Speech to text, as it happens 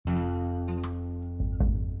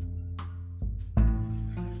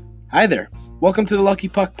Hi there. Welcome to the Lucky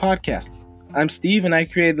Puck Podcast. I'm Steve, and I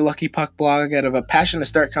created the Lucky Puck blog out of a passion to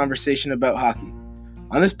start conversation about hockey.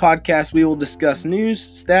 On this podcast, we will discuss news,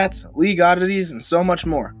 stats, league oddities, and so much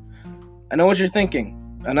more. I know what you're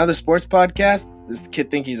thinking. Another sports podcast? Does the kid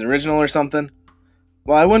think he's original or something?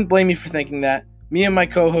 Well, I wouldn't blame you for thinking that. Me and my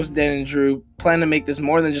co-hosts Dan and Drew plan to make this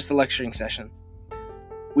more than just a lecturing session.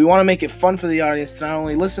 We want to make it fun for the audience to not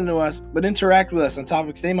only listen to us, but interact with us on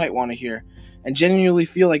topics they might want to hear, and genuinely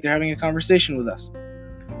feel like they're having a conversation with us.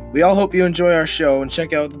 We all hope you enjoy our show and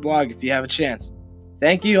check out the blog if you have a chance.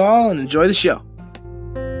 Thank you all and enjoy the show.